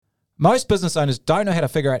Most business owners don't know how to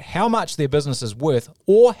figure out how much their business is worth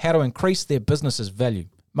or how to increase their business's value.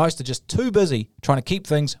 Most are just too busy trying to keep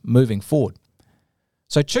things moving forward.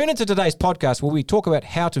 So tune into today's podcast where we talk about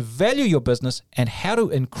how to value your business and how to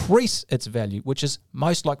increase its value, which is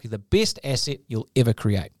most likely the best asset you'll ever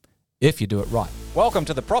create, if you do it right. Welcome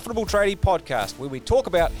to the Profitable Tradie Podcast, where we talk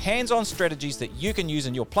about hands-on strategies that you can use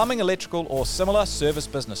in your plumbing, electrical, or similar service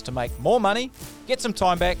business to make more money, get some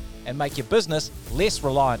time back, and make your business less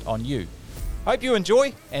reliant on you. Hope you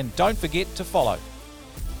enjoy, and don't forget to follow.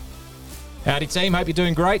 Howdy team, hope you're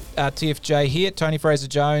doing great. TFJ here, Tony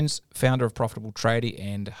Fraser-Jones, founder of Profitable Tradie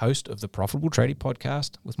and host of the Profitable Tradie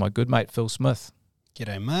Podcast with my good mate Phil Smith.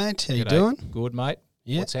 G'day mate, how you doing? Good mate.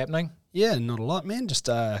 Yeah. What's happening? Yeah, not a lot, man. Just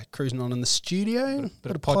cruising on in the studio.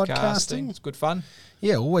 Bit of podcasting. It's good fun.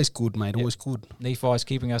 Yeah, always good, mate. Always good. Nephi's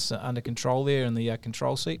keeping us under control there in the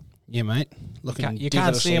control seat. Yeah, mate. You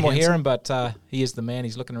can't see him or hear him, but he is the man.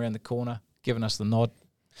 He's looking around the corner, giving us the nod.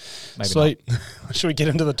 Maybe Sweet. Should we get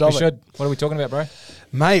into the topic? We should. What are we talking about, bro?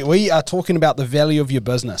 Mate, we are talking about the value of your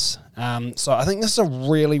business. So I think this is a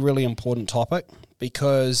really, really important topic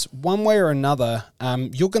because one way or another,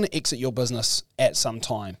 you're going to exit your business at some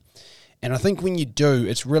time. And I think when you do,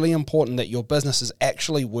 it's really important that your business is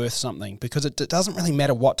actually worth something because it doesn't really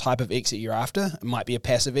matter what type of exit you're after. It might be a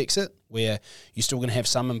passive exit where you're still going to have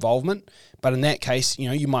some involvement. But in that case,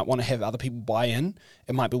 you might want to have other people buy in.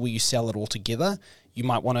 It might be where you sell it all together. You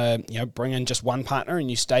might want to, bring in just one partner and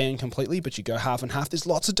you stay in completely, but you go half and half. There's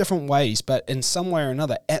lots of different ways, but in some way or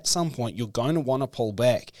another, at some point, you're going to want to pull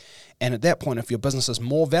back. And at that point, if your business is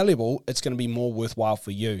more valuable, it's going to be more worthwhile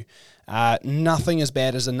for you. Nothing as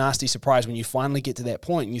bad as a nasty surprise when you finally get to that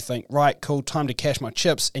point and you think, right, cool, time to cash my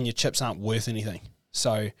chips, and your chips aren't worth anything.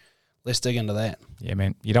 So let's dig into that. Yeah,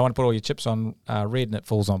 man. You don't want to put all your chips on red and it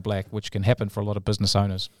falls on black, which can happen for a lot of business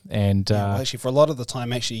owners. And actually, for a lot of the time,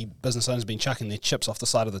 business owners have been chucking their chips off the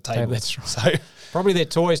side of the table. Yeah, that's right. So probably their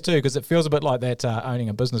toys too, because it feels a bit like that owning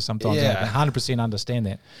a business sometimes. Yeah. I 100% understand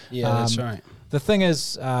that. Yeah, that's right. The thing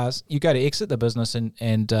is, you go to exit the business and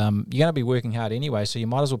you're going to be working hard anyway, so you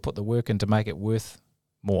might as well put the work in to make it worth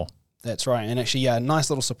more. That's right. And actually, a nice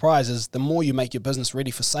little surprise is the more you make your business ready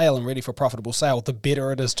for sale and ready for profitable sale, the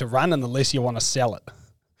better it is to run and the less you want to sell it.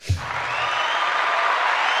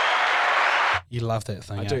 You love that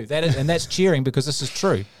thing. I do. And that's cheering because this is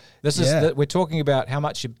true. We're talking about how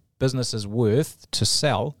much your business is worth to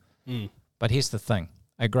sell. But here's the thing.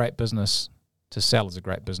 A great business to sell is a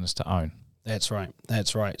great business to own. That's right.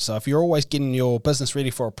 That's right. So if you're always getting your business ready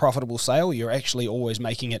for a profitable sale, you're actually always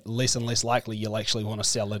making it less and less likely you'll actually want to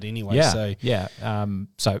sell it anyway.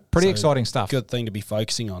 So pretty exciting stuff. Good thing to be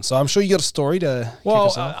focusing on. So I'm sure you got a story to kick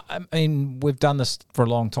us off. I mean, we've done this for a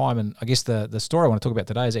long time, and I guess the story I want to talk about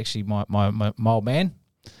today is actually my old man.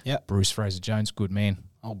 Yeah, Bruce Fraser-Jones, good man.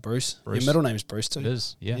 Oh, Bruce. Your middle name is Bruce too. It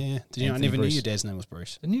is, yeah. Did you know, I never knew your dad's name was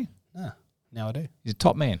Bruce. Didn't you? No. Now I do. He's a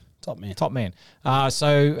top man. Top man.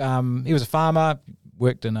 He was a farmer,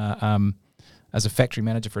 worked in as a factory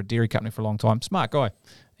manager for a dairy company for a long time. Smart guy.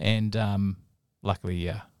 And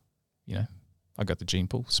luckily, I got the gene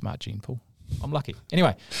pool, smart gene pool. I'm lucky.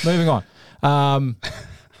 Anyway, moving on.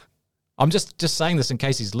 I'm just saying this in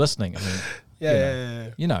case he's listening.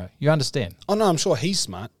 I mean, you understand. Oh, no, I'm sure he's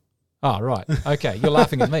smart. Oh, right. Okay, you're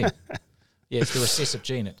laughing at me. Yeah, it's the recessive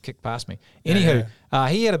gene. It kicked past me. Anywho,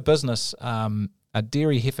 he had a business, a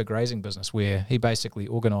dairy heifer grazing business, where he basically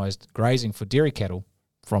organised grazing for dairy cattle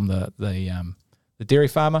from the dairy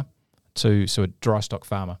farmer to a dry stock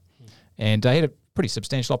farmer. And he had a pretty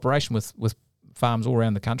substantial operation with farms all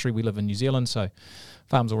around the country. We live in New Zealand, so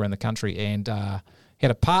farms all around the country. And he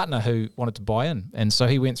had a partner who wanted to buy in. And so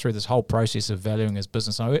he went through this whole process of valuing his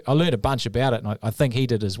business. And I learned a bunch about it, and I think he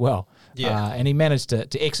did as well. Yeah. And he managed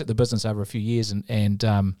to exit the business over a few years, and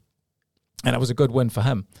it was a good win for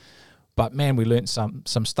him. But, man, we learned some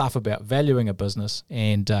stuff about valuing a business,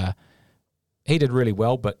 and he did really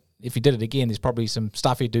well. But if he did it again, there's probably some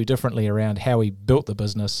stuff he'd do differently around how he built the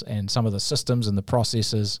business and some of the systems and the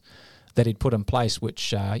processes that he'd put in place,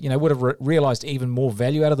 which, would have realised even more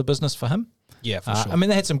value out of the business for him. Yeah, for sure. I mean,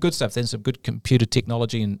 they had some good stuff. They had some good computer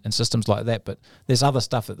technology and systems like that, but there's other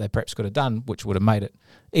stuff that they perhaps could have done which would have made it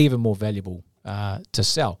even more valuable to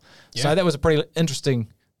sell. Yeah. So that was a pretty interesting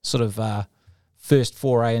sort of first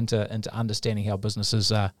foray into understanding how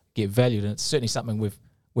businesses get valued, and it's certainly something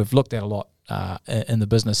we've looked at a lot in the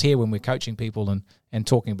business here when we're coaching people and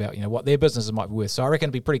talking about what their businesses might be worth. So I reckon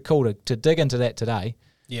it'd be pretty cool to dig into that today.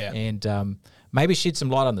 Yeah, and maybe shed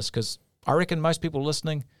some light on this, because I reckon most people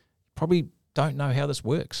listening probably don't know how this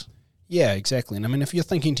works. Yeah, exactly. And I mean, if you're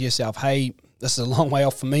thinking to yourself, hey, this is a long way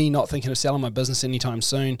off for me, not thinking of selling my business anytime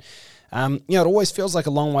soon, It always feels like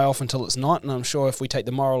a long way off until it's not. And I'm sure if we take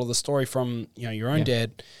the moral of the story from, your own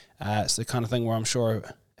dad, it's the kind of thing where I'm sure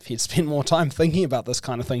if he'd spent more time thinking about this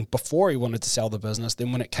kind of thing before he wanted to sell the business,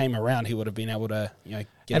 then when it came around, he would have been able to,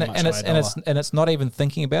 get a much higher dollar. And it's not even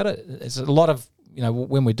thinking about it. It's a lot of,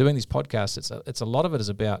 when we're doing these podcasts, it's a lot of it is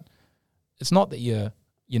about, it's not that you're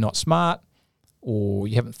not smart or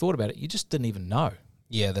you haven't thought about it. You just didn't even know.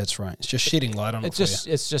 Yeah, that's right. It's just shedding light on it.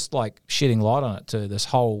 It's just like shedding light on it to this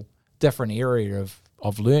whole different area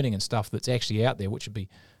of learning and stuff that's actually out there, which would be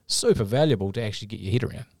super valuable to actually get your head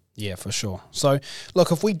around. Yeah, for sure. So,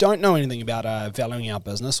 look, if we don't know anything about valuing our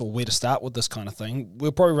business or where to start with this kind of thing,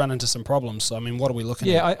 we'll probably run into some problems. So, I mean, what are we looking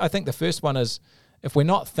at? Yeah, I think the first one is if we're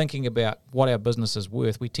not thinking about what our business is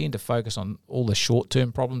worth, we tend to focus on all the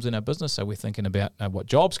short-term problems in our business. So we're thinking about what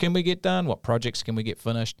jobs can we get done, what projects can we get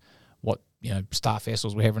finished, what staff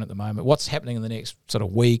hassles we're having at the moment, what's happening in the next sort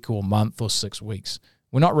of week or month or 6 weeks.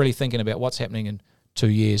 We're not really thinking about what's happening in 2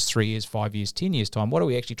 years, 3 years, 5 years, 10 years' time. What are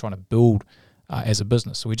we actually trying to build as a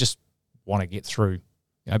business? So we just want to get through,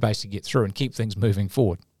 basically get through and keep things moving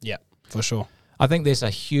forward. Yeah, for sure. I think there's a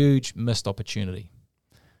huge missed opportunity.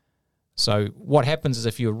 So what happens is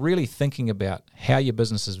if you're really thinking about how your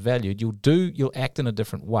business is valued, you'll act in a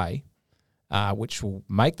different way, which will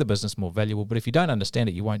make the business more valuable. But if you don't understand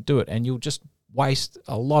it, you won't do it, and you'll just waste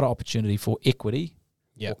a lot of opportunity for equity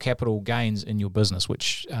or capital gains in your business,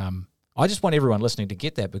 which I just want everyone listening to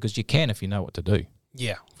get that, because you can if you know what to do.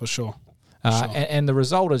 Yeah, for sure. And the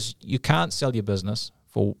result is you can't sell your business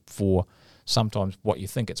for sometimes what you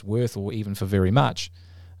think it's worth or even for very much,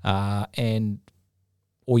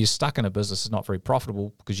 or you're stuck in a business that's not very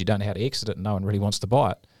profitable because you don't know how to exit it and no one really wants to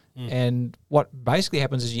buy it. And what basically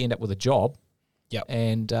happens is you end up with a job. Yep.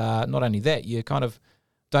 And not only that, you kind of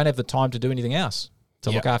don't have the time to do anything else,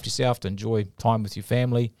 to look after yourself, to enjoy time with your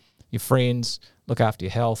family, your friends, look after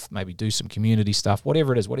your health, maybe do some community stuff,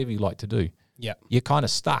 whatever it is, whatever you like to do. Yeah. You're kind of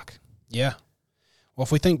stuck. Yeah. Well,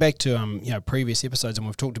 if we think back to previous episodes, and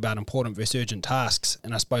we've talked about important versus urgent tasks,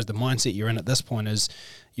 and I suppose the mindset you're in at this point is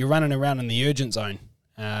you're running around in the urgent zone.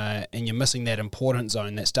 And you're missing that important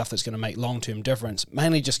zone, that stuff that's going to make long-term difference,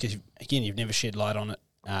 mainly just because, again, you've never shed light on it.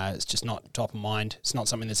 It's just not top of mind. It's not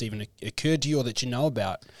something that's even occurred to you or that you know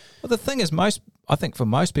about. Well, the thing is, I think for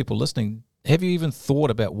most people listening, have you even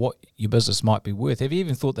thought about what your business might be worth? Have you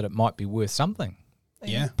even thought that it might be worth something?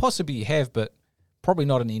 Yeah. Possibly you have, but probably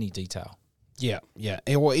not in any detail. Yeah.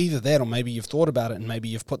 Or either that, or maybe you've thought about it and maybe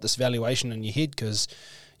you've put this valuation in your head because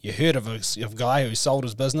you heard of a guy who sold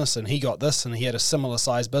his business and he got this and he had a similar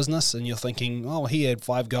size business, and you're thinking, oh, he had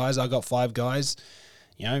 5 guys, I got 5 guys.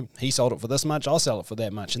 He sold it for this much, I'll sell it for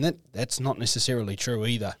that much. And that's not necessarily true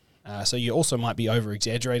either. So you also might be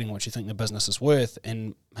over-exaggerating what you think the business is worth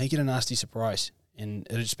and make it a nasty surprise. And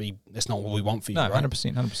it'll just be, that's not what we want for you, right?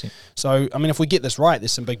 100%. So, I mean, if we get this right,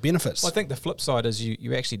 there's some big benefits. Well, I think the flip side is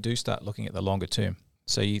you actually do start looking at the longer term.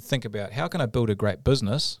 So you think about, how can I build a great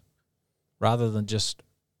business rather than just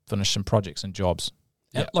finish some projects and jobs?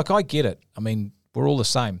 Yeah. Like, I get it. I mean, we're all the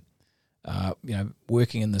same.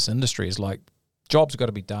 Working in this industry is like, jobs got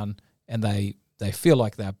to be done, and they feel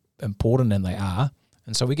like they're important, and they are.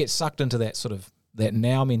 And so we get sucked into that sort of that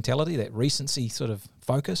now mentality, that recency sort of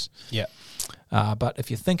focus. Yeah. But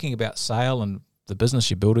if you're thinking about sale and the business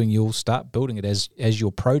you're building, you'll start building it as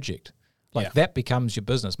your project. That becomes your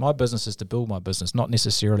business. My business is to build my business, not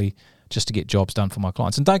necessarily just to get jobs done for my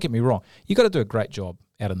clients. And don't get me wrong, you got to do a great job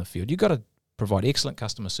out in the field. You got to provide excellent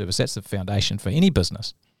customer service. That's the foundation for any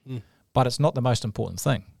business. But it's not the most important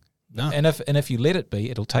thing. No. And if you let it be,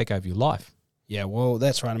 it'll take over your life. Yeah, well,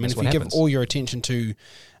 that's right. I mean, if you give all your attention to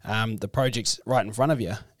the projects right in front of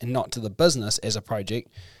you and not to the business as a project,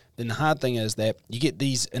 then the hard thing is that you get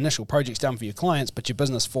these initial projects done for your clients, but your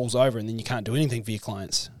business falls over and then you can't do anything for your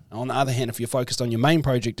clients. On the other hand, if you're focused on your main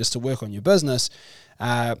project is to work on your business,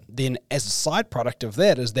 then as a side product of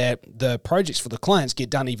that is that the projects for the clients get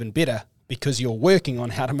done even better because you're working on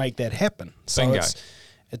how to make that happen. So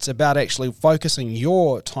it's about actually focusing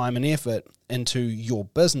your time and effort into your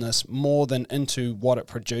business more than into what it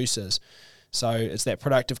produces. So it's that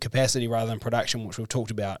productive capacity rather than production, which we've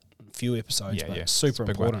talked about in a few episodes, but it's super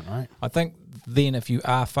important, right? I think then if you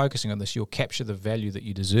are focusing on this, you'll capture the value that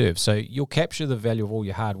you deserve. So you'll capture the value of all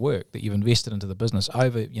your hard work that you've invested into the business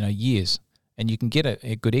over years, and you can get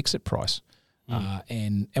a good exit price.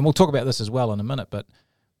 And we'll talk about this as well in a minute, but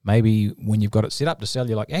maybe when you've got it set up to sell,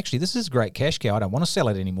 you're like, actually, this is a great cash cow. I don't want to sell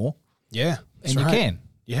it anymore. Yeah, and you can.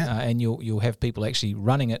 Yeah, and you'll have people actually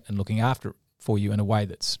running it and looking after it for you in a way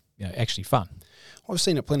that's actually fun. I've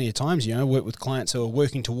seen it plenty of times. Work with clients who are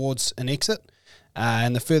working towards an exit,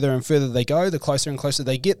 And the further and further they go, the closer and closer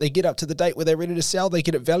they get up to the date where they're ready to sell, they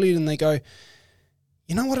get it valued and they go,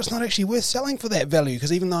 you know what, it's not actually worth selling for that value,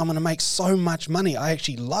 because even though I'm going to make so much money, I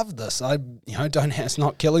actually love this. It's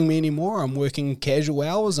not killing me anymore. I'm working casual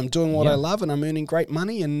hours. I'm doing what I love, and I'm earning great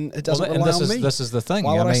money, and it doesn't rely on me. This is the thing.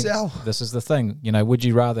 Why would I sell? This is the thing. Would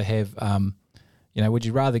you rather have, would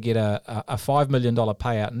you rather get a $5 million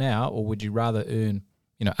payout now, or would you rather earn,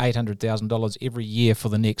 $800,000 every year for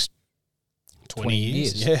the next 20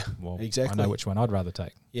 years? Yeah, well, exactly. I know which one I'd rather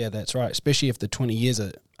take. Yeah, that's right. Especially if the 20 years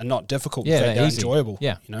are not difficult. Yeah, they're easy. enjoyable.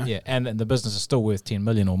 Yeah, yeah, and the business is still worth 10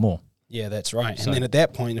 million or more. Yeah, that's right. So, and then at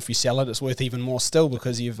that point, if you sell it, it's worth even more still,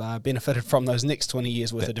 because you've benefited from those next 20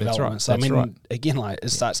 years worth of development. That's right. So again, it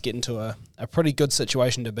starts getting to a pretty good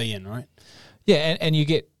situation to be in, right? Yeah, and you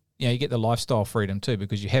get the lifestyle freedom too,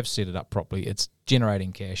 because you have set it up properly. It's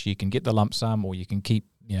generating cash. You can get the lump sum, or you can keep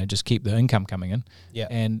the income coming in. Yeah,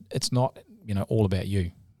 and it's not all about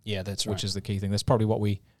you. Yeah, that's right. Which is the key thing. That's probably what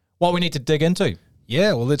we need to dig into.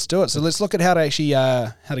 Yeah, well, let's do it. So let's look at how to actually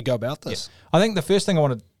how to go about this. Yeah. I think the first thing I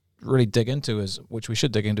want to really dig into is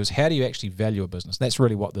how do you actually value a business? That's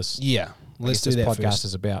really what this let's do that podcast first.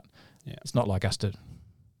 is about. Yeah. It's not like us to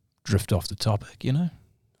drift off the topic,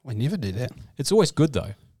 We never do that. It's always good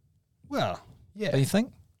though. Well, yeah. Do you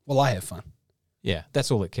think? Well, I have fun. Yeah, that's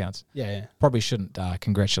all that counts. Yeah. Probably shouldn't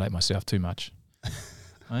congratulate myself too much.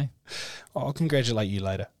 Hey? I'll congratulate you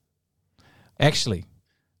later. Actually,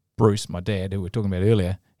 Bruce, my dad, who we were talking about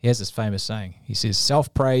earlier, he has this famous saying. He says,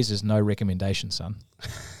 "Self-praise is no recommendation, son."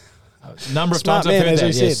 A number of times I've heard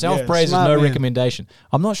that. Yeah, self-praise is no recommendation.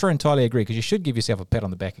 I'm not sure I entirely agree, because you should give yourself a pat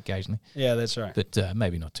on the back occasionally. Yeah, that's right. But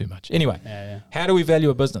maybe not too much. Anyway, how do we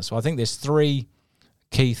value a business? Well, I think there's three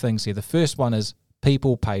key things here. The first one is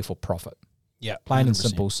people pay for profit. Yeah, plain 100%. And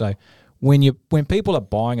simple. So when people are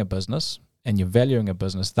buying a business and you're valuing a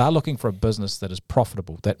business, they're looking for a business that is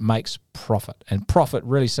profitable, that makes profit. And profit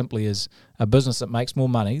really simply is a business that makes more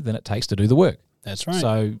money than it takes to do the work. That's right.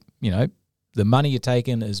 So, the money you take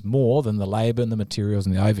in is more than the labor and the materials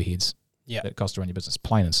and the overheads that it costs to run your business.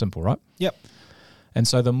 Plain and simple, right? Yep. And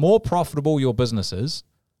so the more profitable your business is,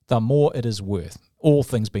 the more it is worth, all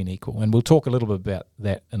things being equal. And we'll talk a little bit about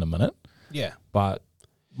that in a minute. Yeah. But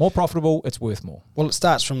more profitable, it's worth more. Well, it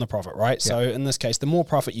starts from the profit, right? Yep. So in this case, the more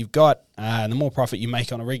profit you've got, the more profit you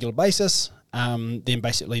make on a regular basis, then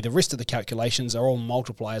basically the rest of the calculations are all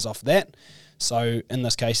multipliers off that. So in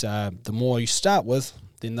this case, the more you start with,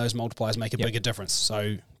 then those multipliers make a bigger difference.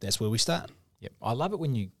 So that's where we start. Yep. I love it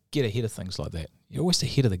when you get ahead of things like that. You're always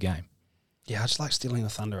ahead of the game. Yeah, I just like stealing the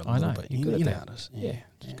thunder a little bit. You're good at that. How it is. Yeah,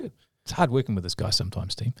 it's good. It's hard working with this guy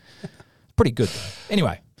sometimes, team. Pretty good though.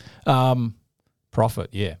 Anyway, profit.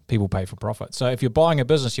 Yeah, people pay for profit. So if you're buying a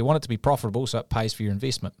business, you want it to be profitable, so it pays for your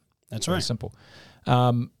investment. That's Very right. Simple.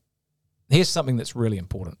 Here's something that's really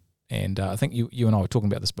important, and I think you and I were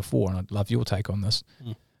talking about this before, and I'd love your take on this.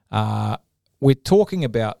 We're talking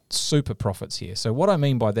about super profits here. So what I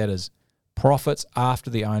mean by that is profits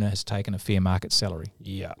after the owner has taken a fair market salary.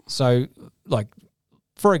 Yeah. So,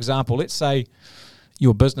 for example, let's say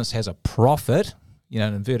your business has a profit, in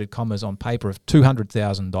inverted commas on paper, of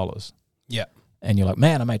 $200,000. Yeah. And you're like,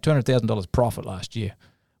 man, I made $200,000 profit last year.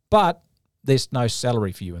 But there's no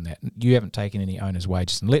salary for you in that. You haven't taken any owner's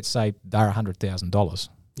wages. And let's say they're $100,000.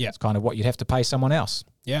 Yeah. It's kind of what you'd have to pay someone else.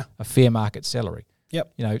 Yeah. A fair market salary.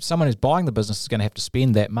 Yep. Someone who's buying the business is going to have to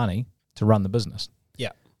spend that money to run the business.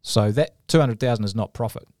 Yeah. So that $200,000 is not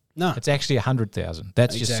profit. No. It's actually $100,000.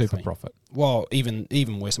 That's just super profit. Well, even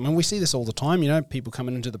worse. I mean, we see this all the time, people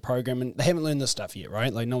coming into the program and they haven't learned this stuff yet,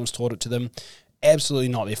 right? Like no one's taught it to them. Absolutely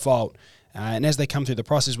not their fault. And as they come through the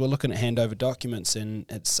process, we're looking at handover documents and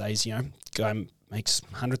it says, guy makes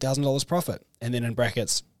 $100,000 profit. And then in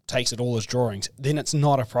brackets, takes it all as drawings. Then it's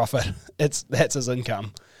not a profit. That's his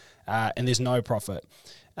income. And there's no profit.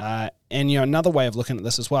 And another way of looking at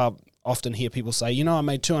this as well, often hear people say, I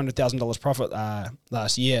made $200,000 profit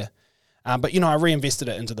last year, but I reinvested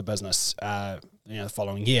it into the business the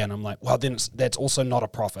following year. And I'm like, well, then that's also not a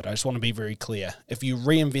profit. I just want to be very clear. If you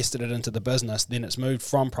reinvested it into the business, then it's moved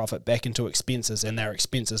from profit back into expenses, and they're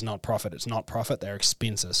expenses, not profit. It's not profit, they're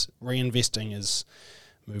expenses. Reinvesting is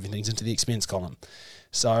moving things into the expense column.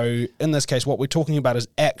 So in this case, what we're talking about is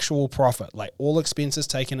actual profit, like all expenses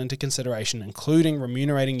taken into consideration, including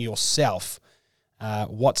remunerating yourself.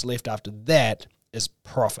 What's left after that is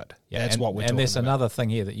profit. Yeah, that's what we're talking about. And there's another thing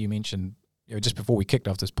here that you mentioned just before we kicked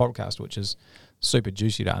off this podcast, which is super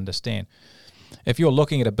juicy to understand. If you're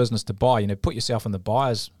looking at a business to buy, put yourself in the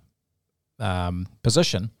buyer's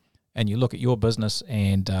position, and you look at your business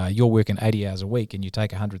and you're working 80 hours a week and you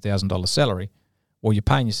take $100,000 salary, well, you're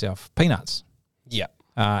paying yourself peanuts. Yeah.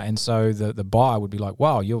 And so the buyer would be like,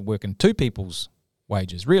 wow, you're working two people's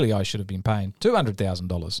wages. Really, I should have been paying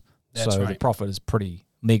 $200,000. That's so right. the profit is pretty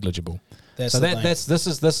negligible. That's so the thing. this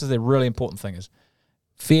is the really important thing is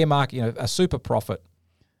fair market, a super profit,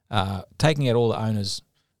 taking out all the owners'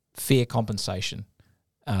 fair compensation.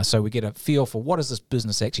 So we get a feel for what does this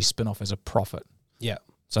business actually spin off as a profit. Yeah.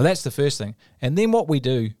 So that's the first thing. And then what we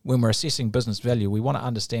do when we're assessing business value, we want to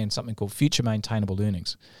understand something called future maintainable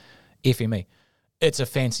earnings, FME. It's a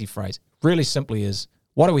fancy phrase. Really simply is,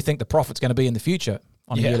 what do we think the profit's going to be in the future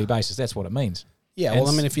on a yearly basis? That's what it means. Yeah, well,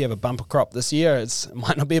 I mean, if you have a bumper crop this year, it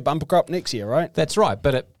might not be a bumper crop next year, right? That's right,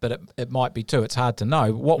 but it might be too. It's hard to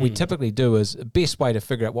know. What we typically do is the best way to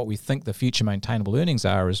figure out what we think the future maintainable earnings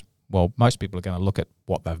are is, well, most people are going to look at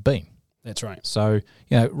what they've been. That's right. So,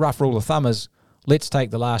 rough rule of thumb is let's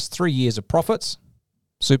take the last 3 years of profits,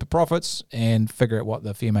 super profits, and figure out what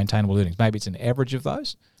the fair maintainable earnings. Maybe it's an average of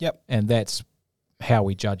those. Yep. And that's how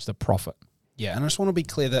we judge the profit. Yeah, and I just want to be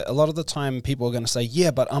clear that a lot of the time people are going to say,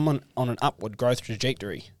 yeah, but I'm on an upward growth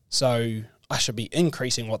trajectory, so I should be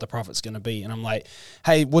increasing what the profit's going to be. And I'm like,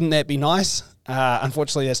 hey, wouldn't that be nice?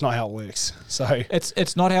 Unfortunately, that's not how it works. So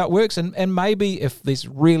it's not how it works, and maybe if there's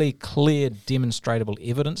really clear demonstrable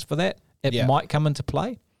evidence for that, it might come into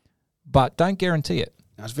play, but don't guarantee it.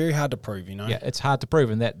 It's very hard to prove, Yeah, it's hard to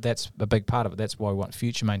prove, and that's a big part of it. That's why we want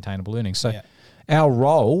future maintainable earnings. So our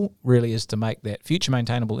role really is to make that future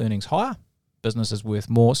maintainable earnings higher. Business is worth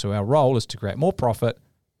more, so our role is to create more profit,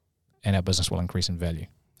 and our business will increase in value.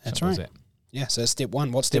 That's Simple right. as that. Yeah, so step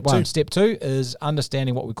one. What's step Step one. two? Step two is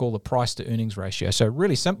understanding what we call the price to earnings ratio. So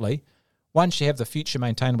really simply, once you have the future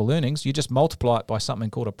maintainable earnings, you just multiply it by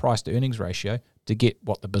something called a price to earnings ratio to get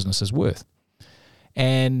what the business is worth.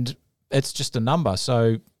 And it's just a number.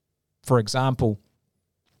 So, for example,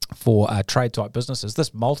 for trade type businesses,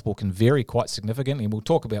 this multiple can vary quite significantly, and we'll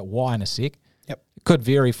talk about why in a sec. Yep. It could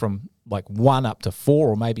vary from like 1 up to 4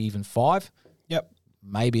 or maybe even 5. Yep.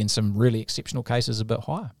 Maybe in some really exceptional cases a bit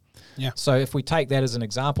higher. Yeah. So if we take that as an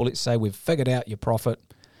example, let's say we've figured out your profit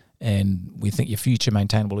and we think your future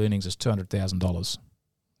maintainable earnings is $200,000.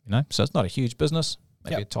 So it's not a huge business,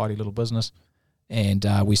 maybe a tidy little business. And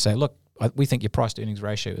we say, look, we think your price to earnings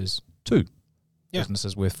ratio is 2. Yeah. Business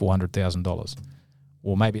is worth $400,000.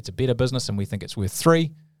 Or maybe it's a better business and we think it's worth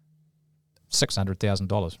 3.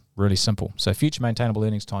 $600,000. Really simple. So future maintainable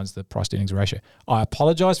earnings times the price to earnings ratio. I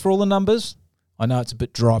apologize for all the numbers. I know it's a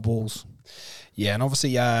bit dry balls. Yeah, and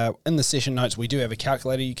obviously in the session notes we do have a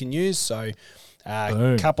calculator you can use. So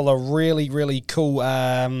a couple of really, really cool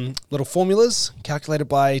little formulas calculated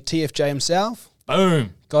by TFJ himself.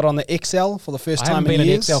 Boom. Got on the Excel for the first time in years. I haven't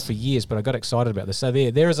been in Excel for years, but I got excited about this. So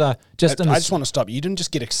there is a just. I just want to stop you. You didn't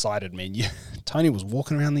just get excited, man. Tony was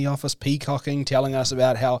walking around the office peacocking, telling us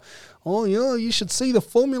about how, you should see the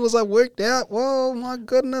formulas I worked out. Whoa, my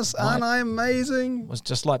goodness, aren't I amazing? It was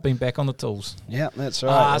just like being back on the tools. Yeah, that's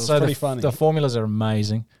right. It was pretty funny. The formulas are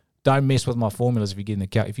amazing. Don't mess with my formulas if you get in the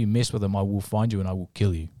car. If you mess with them, I will find you and I will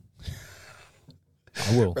kill you.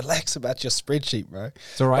 I will. Relax about your spreadsheet, bro.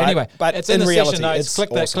 It's all right. Anyway, but it's in the reality, session notes. it's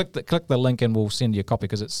awesome. Click the link and we'll send you a copy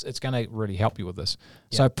because it's going to really help you with this.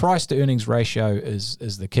 Yeah. So price to earnings ratio is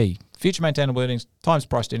the key. Future maintainable earnings times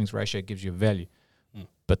price to earnings ratio gives you a value.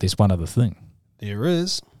 But there's one other thing. There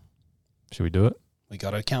is. Should we do it? We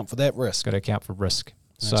got to account for that risk. Got to account for risk.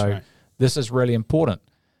 That's right. This is really important.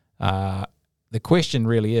 The question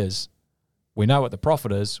really is, we know what the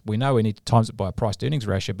profit is. We know we need to times it by a price to earnings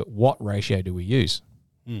ratio, but what ratio do we use?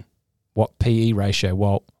 What PE ratio?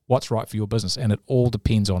 Well, what's right for your business? And it all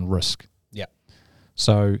depends on risk. Yeah.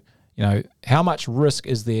 So, how much risk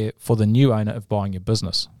is there for the new owner of buying your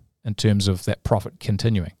business in terms of that profit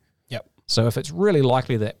continuing? Yep. So if it's really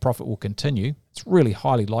likely that profit will continue, it's really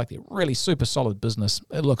highly likely, really super solid business,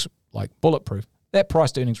 it looks like bulletproof, that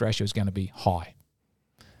price to earnings ratio is going to be high.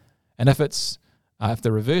 And if it's if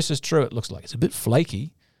the reverse is true, it looks like it's a bit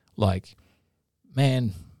flaky, like,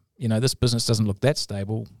 man, this business doesn't look that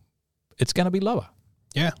stable, it's going to be lower.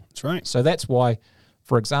 Yeah, that's right. So that's why,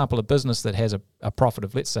 for example, a business that has a profit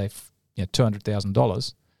of, let's say,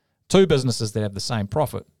 $200,000, two businesses that have the same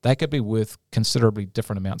profit, they could be worth considerably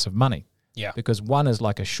different amounts of money. Yeah. Because one is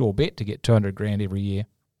like a sure bet to get $200,000 every year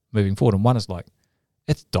moving forward, and one is like,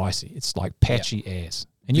 it's dicey. It's like patchy ass.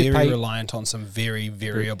 And you pay reliant on some very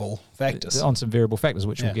variable factors. On some variable factors,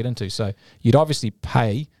 which we'll get into. So you'd obviously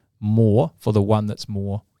pay more for the one that's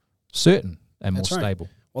more certain and more stable.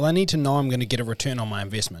 Well, I need to know I'm going to get a return on my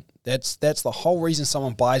investment. That's the whole reason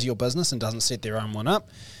someone buys your business and doesn't set their own one up,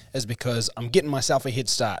 is because I'm getting myself a head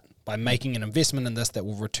start. by making an investment in this that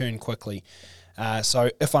will return quickly. So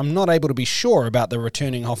if I'm not able to be sure about the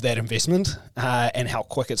returning of that investment and how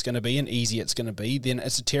quick it's going to be and easy it's going to be, then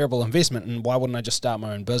it's a terrible investment, and why wouldn't I just start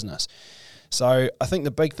my own business? So I think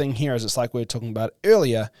the big thing here is, it's like we were talking about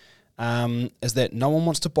earlier, is that no one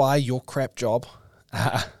wants to buy your crap job.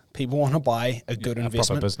 People want to buy a good investment.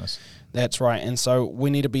 Proper business. That's right. And so we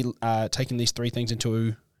need to be taking these three things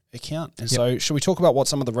into account. And so should we talk about what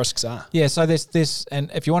some of the risks are? Yeah, so there's this,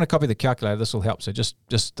 and if you want to copy the calculator, this will help. So just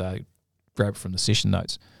grab it from the session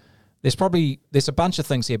notes. There's a bunch of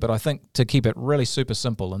things here, but I think to keep it really super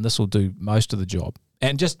simple, and this will do most of the job.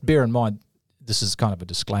 And just bear in mind, this is kind of a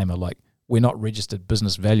disclaimer, like we're not registered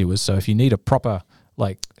business valuers. So if you need a proper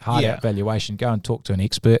hard out valuation, go and talk to an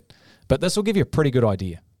expert. But this will give you a pretty good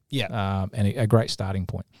idea. Yeah. And a great starting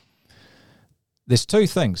point. There's two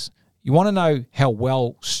things. You want to know how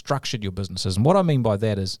well structured your business is. And what I mean by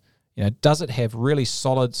that is, does it have really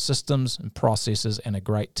solid systems and processes and a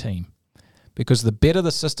great team? Because the better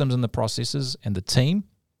the systems and the processes and the team,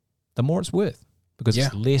 the more it's worth. Because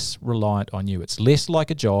it's less reliant on you. It's less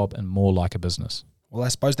like a job and more like a business. Well, I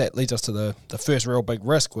suppose that leads us to the first real big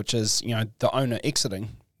risk, which is, the owner exiting.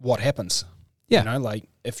 What happens? Yeah.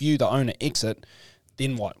 If you, the owner, exit,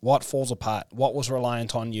 then what? What falls apart? What was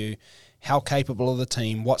reliant on you? How capable of the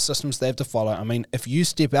team? What systems they have to follow? I mean, if you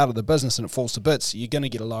step out of the business and it falls to bits, you're going to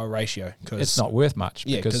get a lower ratio. It's not worth much.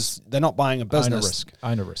 Yeah, because they're not buying a business.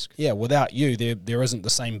 Owner risk. Yeah, without you, there isn't the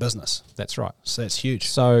same business. That's right. So that's huge.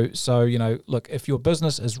 So look, if your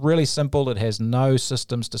business is really simple, it has no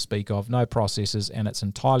systems to speak of, no processes, and it's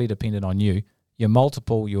entirely dependent on you, your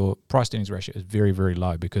multiple, your price to earnings ratio is very, very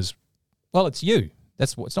low because, well, it's you.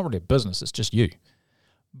 It's not really a business. It's just you.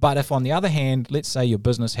 But if, on the other hand, let's say your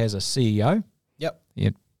business has a CEO,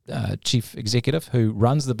 chief executive who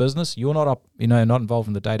runs the business, you're not not involved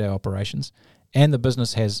in the day-to-day operations, and the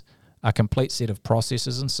business has a complete set of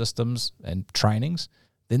processes and systems and trainings,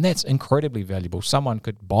 then that's incredibly valuable. Someone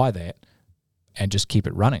could buy that and just keep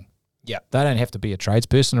it running. Yeah, they don't have to be a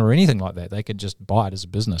tradesperson or anything like that. They could just buy it as a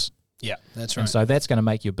business. Yeah, that's right. And so that's going to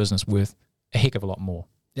make your business worth a heck of a lot more.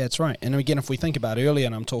 That's right. And again, if we think about earlier,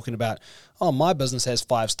 and I'm talking about, my business has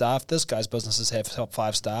 5 staff, this guy's businesses have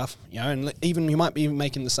 5 staff, and even you might be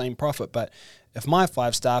making the same profit, but if my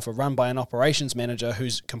 5 staff are run by an operations manager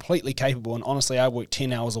who's completely capable, and honestly, I work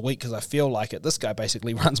 10 hours a week because I feel like it, this guy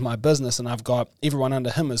basically runs my business, and I've got everyone under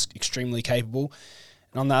him is extremely capable.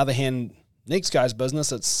 And on the other hand, next guy's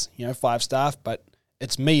business, it's, 5 staff, but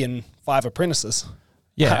it's me and 5 apprentices.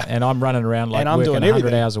 Yeah, and I'm running around and I'm working doing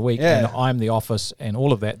 100 hours a week, and I'm the office and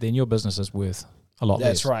all of that, then your business is worth a lot less.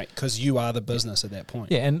 That's right, because you are the business at that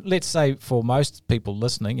point. Yeah, and let's say for most people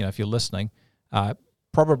listening, if you're listening,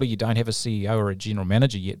 probably you don't have a CEO or a general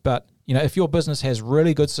manager yet, but if your business has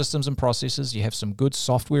really good systems and processes, you have some good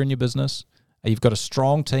software in your business, you've got a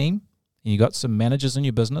strong team, and you've got some managers in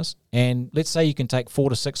your business, and let's say you can take 4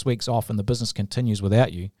 to 6 weeks off and the business continues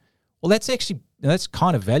without you, well, that's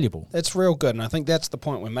kind of valuable. That's real good, and I think that's the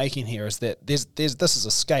point we're making here, is that this is a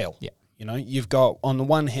scale. Yeah. You've got, on the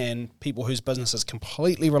one hand, people whose business is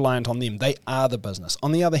completely reliant on them. They are the business.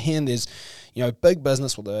 On the other hand, there's, big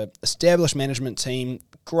business with an established management team,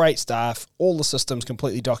 great staff, all the systems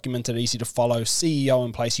completely documented, easy to follow, CEO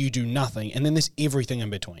in place, you do nothing, and then there's everything in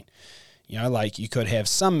between. You could have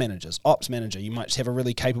some managers, ops manager, you might just have a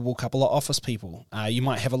really capable couple of office people. You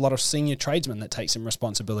might have a lot of senior tradesmen that take some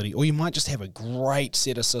responsibility, or you might just have a great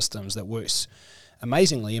set of systems that works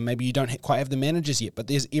amazingly, and maybe you don't quite have the managers yet, but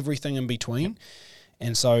there's everything in between.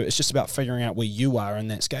 And so it's just about figuring out where you are in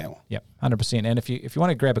that scale. Yep, 100%. And if you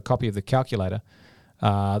want to grab a copy of the calculator,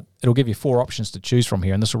 it'll give you 4 options to choose from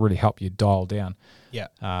here, and this will really help you dial down.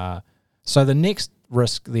 Yeah. So the next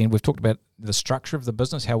risk, then, we've talked about the structure of the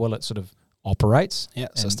business, how well it sort of operates. Yeah,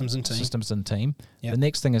 systems and team. Yep. The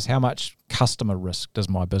next thing is, how much customer risk does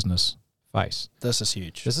my business face? This is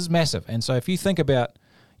huge. This is massive. And so if you think about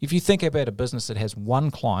a business that has one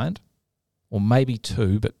client, or maybe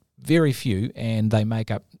 2, but very few, and they make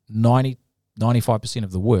up 95%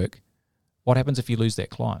 of the work, what happens if you lose that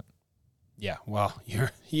client? Yeah, well, you're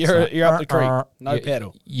up the creek, no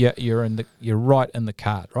paddle. Yeah, you're right in the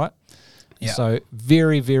cart, right? Yeah. So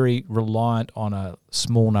very, very reliant on a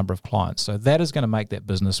small number of clients. So that is going to make that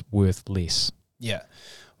business worth less. Yeah.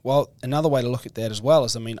 Well, another way to look at that as well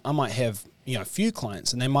is, I might have, a few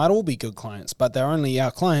clients, and they might all be good clients, but they're only our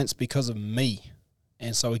clients because of me.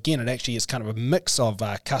 And so again, it actually is kind of a mix of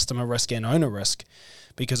customer risk and owner risk,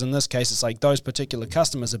 because in this case, it's like those particular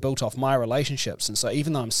customers are built off my relationships. And so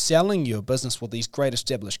even though I'm selling you a business with these great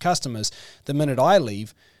established customers, the minute I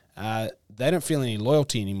leave, they don't feel any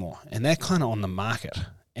loyalty anymore, and they're kind of on the market.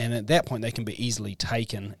 And at that point, they can be easily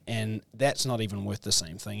taken, and that's not even worth the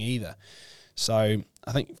same thing either. So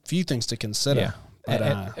I think a few things to consider.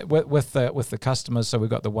 Yeah. But, with the customers, so we've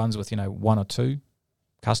got the ones with, one or two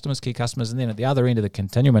customers, key customers, and then at the other end of the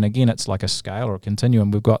continuum, and again, it's like a scale or a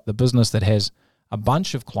continuum, we've got the business that has a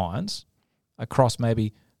bunch of clients across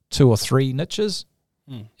maybe 2 or 3 niches,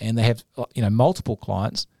 and they have multiple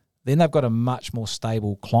clients. Then they've got a much more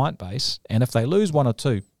stable client base, and if they lose 1 or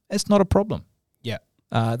 2, it's not a problem. Yeah,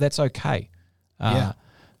 that's okay.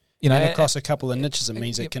 And across a couple of niches, it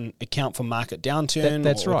means it can account for market downturn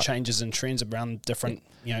or changes in trends around different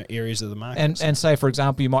areas of the market. And say, for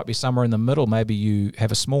example, you might be somewhere in the middle. Maybe you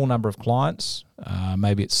have a small number of clients.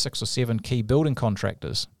 Maybe it's 6 or 7 key building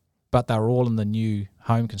contractors, but they're all in the new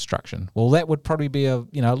home construction. Well, that would probably be a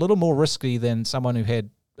little more risky than someone who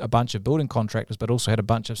had a bunch of building contractors, but also had a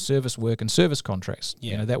bunch of service work and service contracts.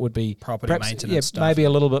 Yeah, that would be property maintenance stuff. Maybe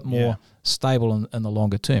a little bit more stable in the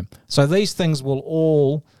longer term. So these things will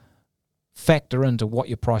all factor into what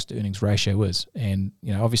your price to earnings ratio is, and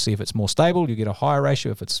obviously if it's more stable, you get a higher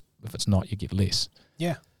ratio. If it's not, you get less.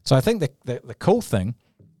 Yeah. So I think the cool thing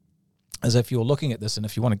is, if you're looking at this, and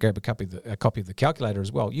if you want to grab a copy of the calculator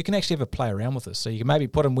as well, you can actually have a play around with this. So you can maybe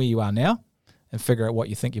put in where you are now and figure out what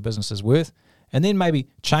you think your business is worth, and then maybe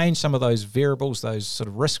change some of those variables, those sort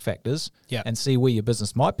of risk factors, and see where your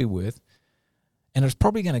business might be worth. And it's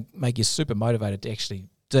probably going to make you super motivated to actually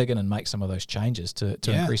dig in and make some of those changes to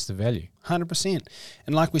increase the value. 100%.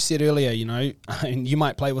 And like we said earlier, and you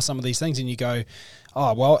might play with some of these things and you go,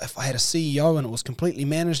 oh, well, if I had a CEO and it was completely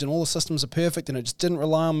managed and all the systems are perfect and it just didn't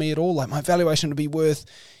rely on me at all, like my valuation would be worth,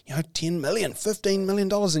 $10 million, $15 million,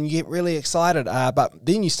 and you get really excited. But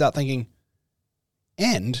then you start thinking,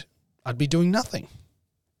 and I'd be doing nothing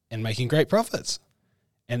and making great profits.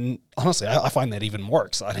 And honestly, I find that even more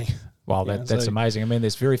exciting. Well, that's amazing. I mean,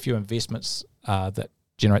 there's very few investments that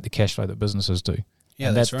generate the cash flow that businesses do. Yeah,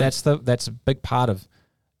 and that's right. That's a big part of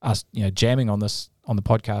us, jamming on this on the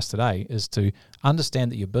podcast today, is to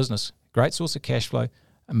understand that your business, great source of cash flow,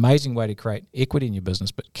 amazing way to create equity in your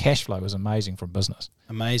business, but cash flow is amazing from business.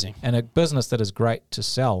 Amazing. And a business that is great to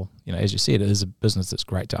sell, as you said, it is a business that's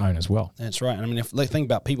great to own as well. That's right. I mean, if think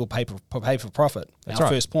about people pay for profit, that's our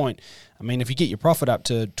right. First point. I mean, if you get your profit up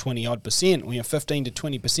to 20% or 15 to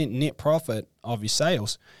 20% net profit of your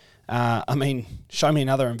sales, show me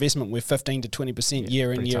another investment where 15 to 20%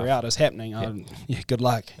 year in, year out is happening. Good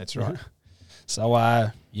luck. That's right. So,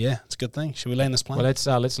 it's a good thing. Should we land this plane? Well, let's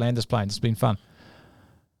land this plane. It's been fun.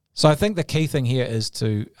 So I think the key thing here is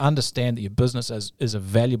to understand that your business is a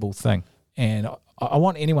valuable thing. And I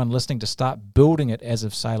want anyone listening to start building it as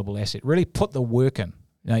a saleable asset. Really put the work in.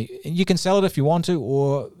 You can sell it if you want to,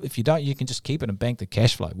 or if you don't, you can just keep it and bank the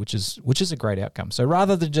cash flow, which is a great outcome. So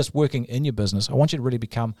rather than just working in your business, I want you to really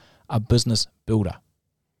become a business builder.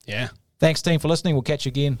 Yeah. Thanks, team, for listening. We'll catch you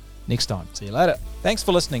again next time. See you later. Thanks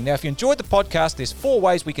for listening. Now, if you enjoyed the podcast, there's 4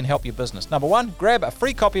 ways we can help your business. Number 1, grab a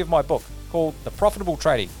free copy of my book called The Profitable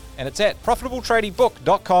Tradie, and it's at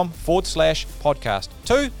profitabletradebook.com/podcast.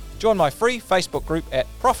 2, join my free Facebook group at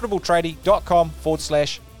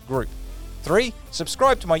profitabletradie.com/group. 3,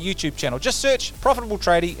 subscribe to my YouTube channel. Just search Profitable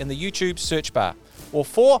Tradie in the YouTube search bar. Or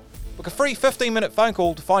 4, book a free 15-minute phone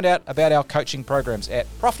call to find out about our coaching programs at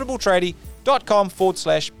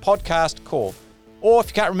profitabletradie.com/podcast call. Or if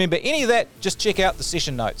you can't remember any of that, just check out the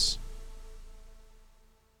session notes.